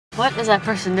What is that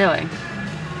person doing?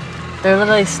 They're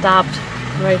literally stopped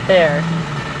right there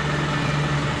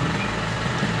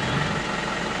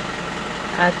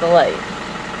at the light.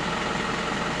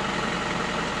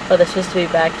 But they're supposed to be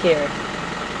back here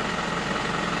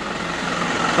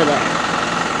for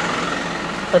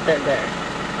that. But they're there.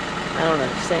 I don't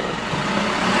understand.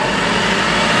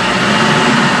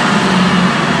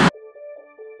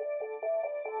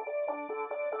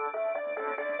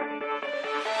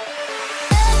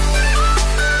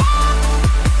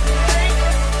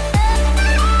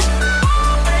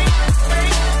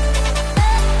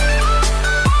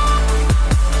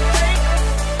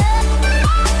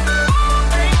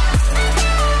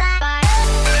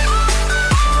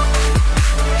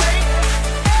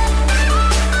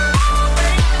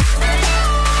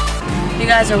 You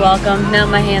guys are welcome. Now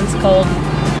my hand's cold.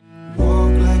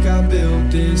 Walk like I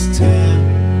built this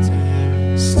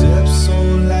town. Steps so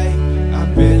light, I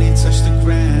barely touch the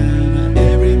ground.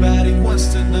 Everybody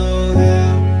wants to know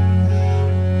how.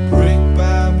 Brick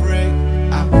by brick,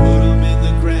 I put them in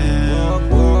the ground.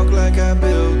 Walk like I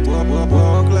built,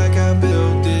 walk like I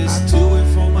built this. I do it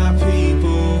for my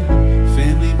people,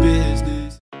 family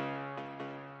business.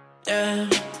 Yeah.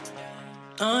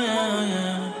 Oh yeah, oh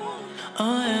yeah.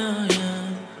 Oh yeah, oh yeah.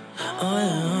 Oh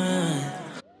yeah, oh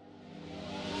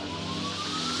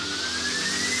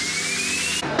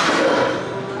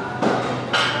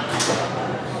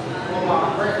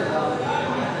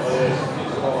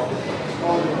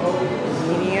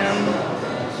yeah. Medium.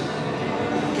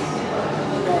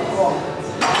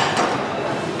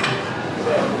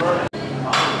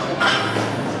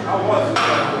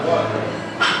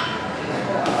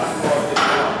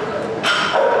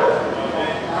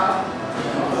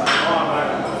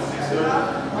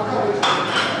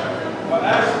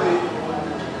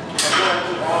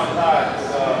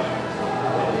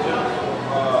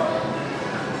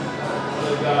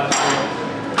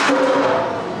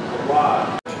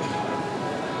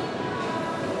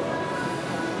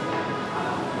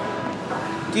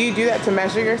 Do you do that to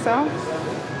measure yourself?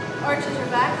 Arches your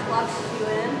back, locks you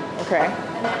in. Okay.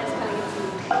 And then just kind of gets you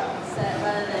set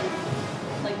rather than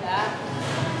like that.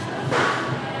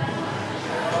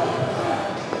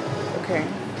 Okay.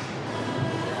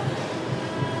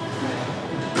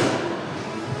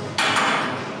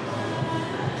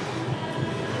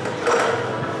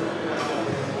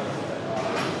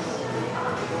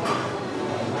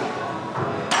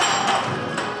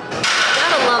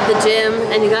 The gym,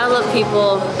 and you gotta love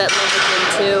people that love the gym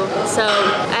too. So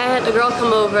I had a girl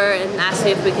come over and ask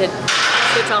me if we could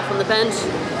switch off on the bench.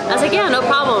 I was like, yeah, no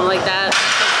problem, like that.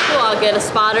 Cool, I'll get a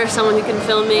spotter, someone who can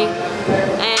film me.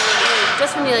 And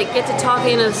just when you like get to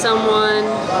talking to someone,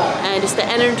 and just the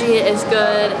energy is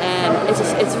good, and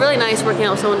it's really nice working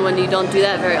out with someone when you don't do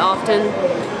that very often.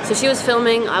 So she was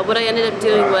filming. What I ended up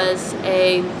doing was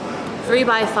a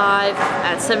 3x5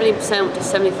 at 70%, which is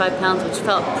 75 pounds, which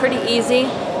felt pretty easy.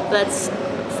 That's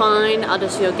fine. I'll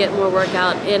just get more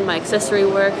workout in my accessory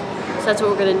work. So that's what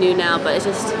we're gonna do now. But it's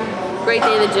just a great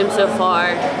day in the gym so far,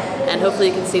 and hopefully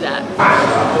you can see that.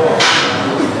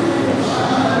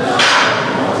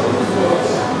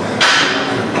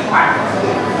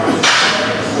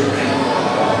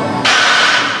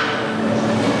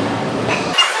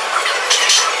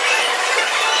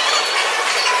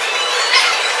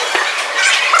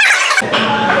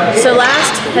 So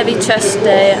last heavy chest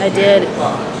day I did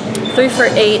 3 for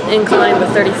 8 incline with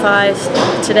 35s.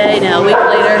 Today, now a week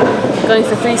later, going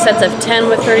for 3 sets of 10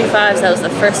 with 35s. That was the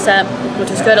first set, which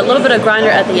was good. A little bit of grinder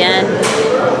at the end,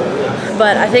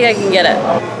 but I think I can get it.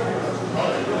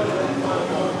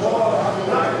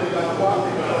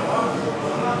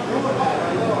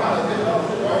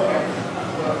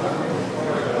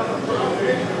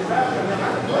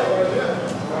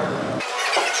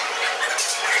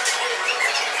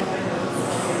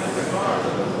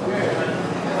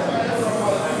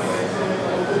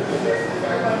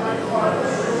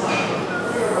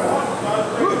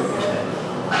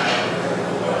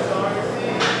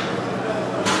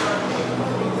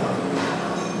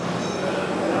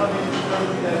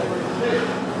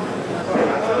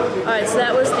 Alright, so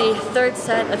that was the third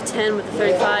set of 10 with the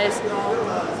 35s.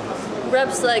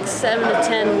 Reps like 7 to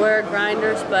 10 were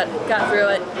grinders, but got through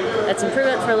it. That's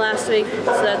improvement from last week,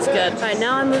 so that's good. Alright,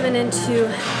 now I'm moving into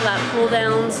lat pull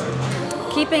downs.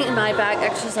 Keeping my back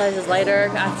exercises lighter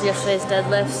after yesterday's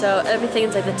deadlift, so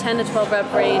everything's like the 10 to 12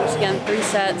 rep range, again 3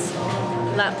 sets,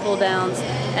 lat pull downs.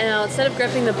 And now instead of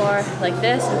gripping the bar like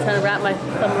this and trying to wrap my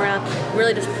thumb around,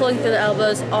 really just pulling through the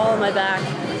elbows, all on my back.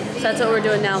 So that's what we're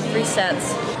doing now, 3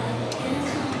 sets.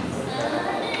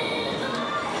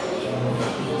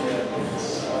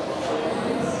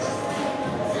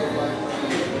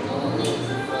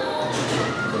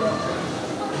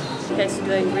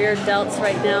 doing rear delts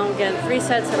right now. Again, 3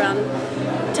 sets around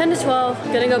 10 to 12.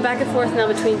 Gonna go back and forth now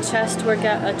between chest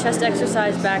workout, chest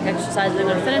exercise, back exercise, and I'm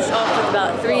gonna finish off with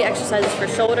about 3 exercises for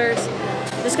shoulders.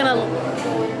 Just gonna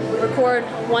record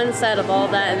 1 set of all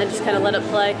that and then just kind of let it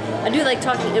play. I do like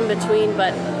talking in between,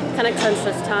 but kind of crunch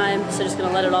with time, so just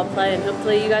gonna let it all play and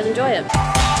hopefully you guys enjoy it.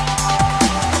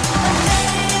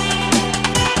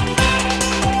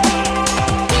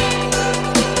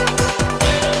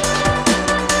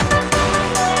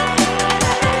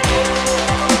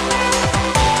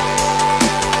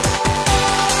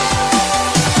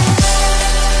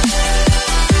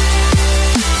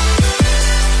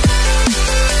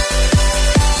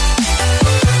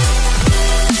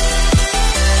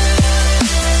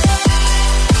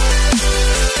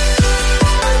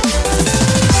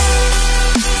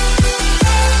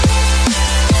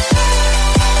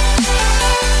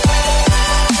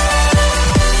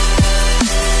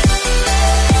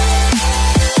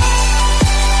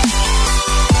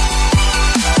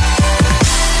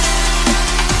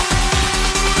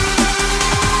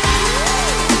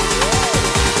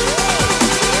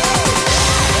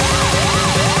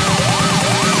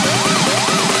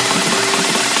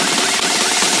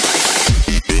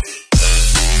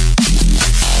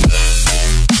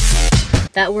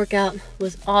 That workout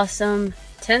was awesome,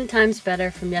 10 times better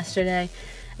from yesterday,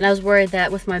 and I was worried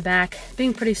that with my back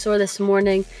being pretty sore this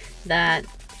morning that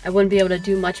I wouldn't be able to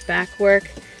do much back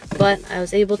work, but I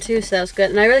was able to, so that was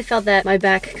good. And I really felt that my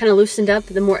back kind of loosened up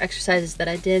the more exercises that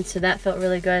I did, so that felt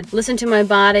really good. Listen to my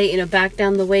body, you know, back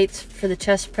down the weights for the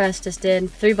chest press, just did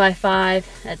 3x5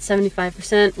 at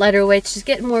 75%. Lighter weights, just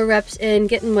getting more reps in,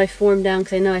 getting my form down,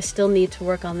 because I know I still need to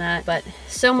work on that, but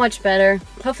so much better.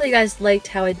 Hopefully you guys liked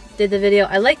how I did the video.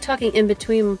 I like talking in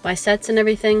between my sets and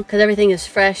everything, because everything is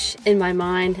fresh in my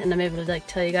mind, and I'm able to like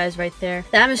tell you guys right there.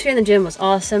 The atmosphere in the gym was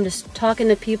awesome, just talking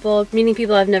to people, meeting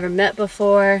people I've never met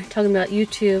before, talking about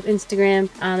YouTube, Instagram.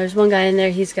 There's one guy in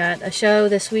there, he's got a show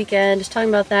this weekend, just talking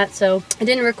about that. So I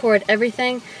didn't record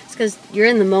everything, it's because you're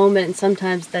in the moment and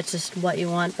sometimes that's just what you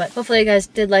want, but hopefully you guys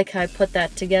did like how I put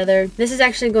that together. This is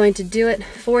actually going to do it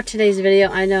for today's video.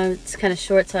 I know it's kind of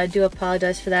short, so I do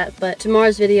apologize for that, but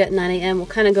tomorrow's video at 9 a.m. we'll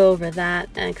kind of go over that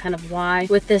and kind of why.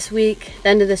 With this week, the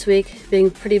end of this week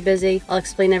being pretty busy, I'll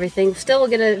explain everything. Still, we'll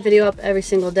get a video up every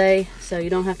single day, so you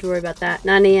don't have to worry about that.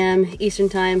 9 a.m. Eastern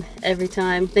time, every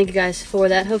time. Thank you guys for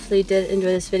that. Hopefully you did enjoy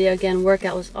this video. Again,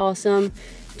 workout was awesome.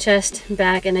 Chest,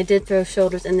 back, and I did throw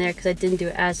shoulders in there because I didn't do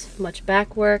as much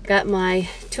back work. Got my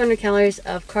 200 calories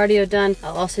of cardio done.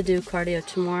 I'll also do cardio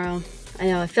tomorrow. I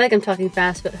know, I feel like I'm talking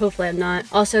fast, but hopefully I'm not.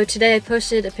 Also, today I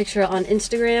posted a picture on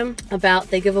Instagram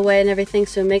about the giveaway and everything,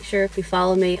 so make sure if you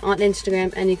follow me on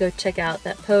Instagram and you go check out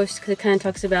that post, because it kind of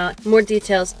talks about more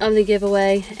details of the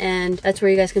giveaway, and that's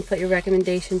where you guys can put your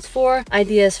recommendations for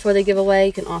ideas for the giveaway.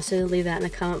 You can also leave that in the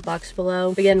comment box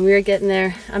below. Again, we're getting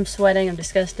there. I'm sweating, I'm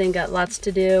disgusting, got lots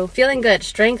to do. Feeling good.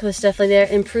 Strength was definitely there.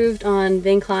 Improved on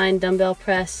the incline dumbbell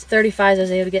press. 35s, I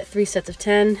was able to get 3 sets of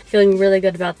 10. Feeling really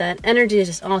good about that. Energy is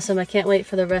just awesome. I can't wait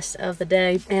for the rest of the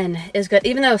day, and it's good.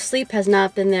 Even though sleep has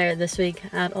not been there this week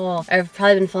at all. I've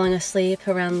probably been falling asleep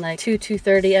around like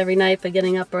 2:30 every night, but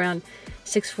getting up around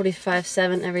 6:45,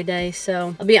 7 every day.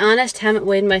 So I'll be honest, haven't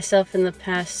weighed myself in the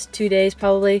past 2 days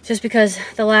probably, just because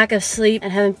the lack of sleep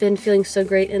and haven't been feeling so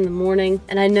great in the morning.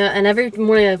 And I know, and every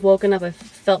morning I've woken up, I've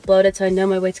felt bloated, so I know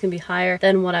my weight's gonna be higher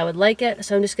than what I would like it.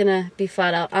 So I'm just gonna be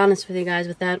flat out honest with you guys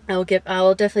with that. I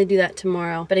will definitely do that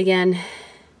tomorrow. But again,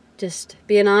 just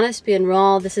being honest, being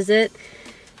raw, this is it.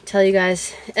 Tell you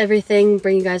guys everything,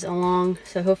 bring you guys along,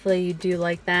 so hopefully you do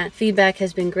like that. Feedback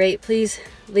has been great. Please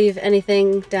leave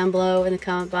anything down below in the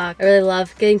comment box. I really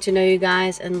love getting to know you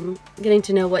guys and getting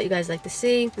to know what you guys like to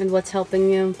see and what's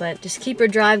helping you. But just keep your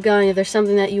drive going. If there's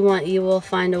something that you want, you will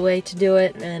find a way to do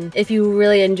it. And if you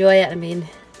really enjoy it, I mean,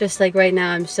 just like right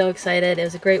now, I'm so excited. It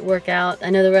was a great workout. I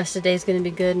know the rest of the day is going to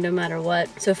be good no matter what.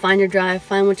 So find your drive,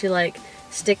 find what you like,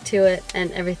 stick to it, and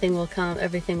everything will come,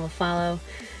 everything will follow.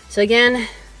 So again,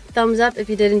 thumbs up if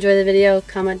you did enjoy the video,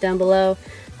 comment down below.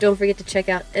 Don't forget to check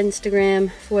out Instagram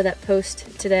for that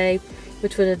post today,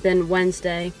 which would have been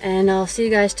Wednesday. And I'll see you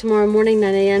guys tomorrow morning,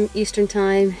 9 a.m. Eastern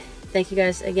time. Thank you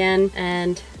guys again,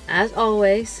 and as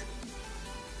always,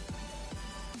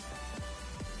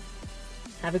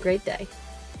 have a great day.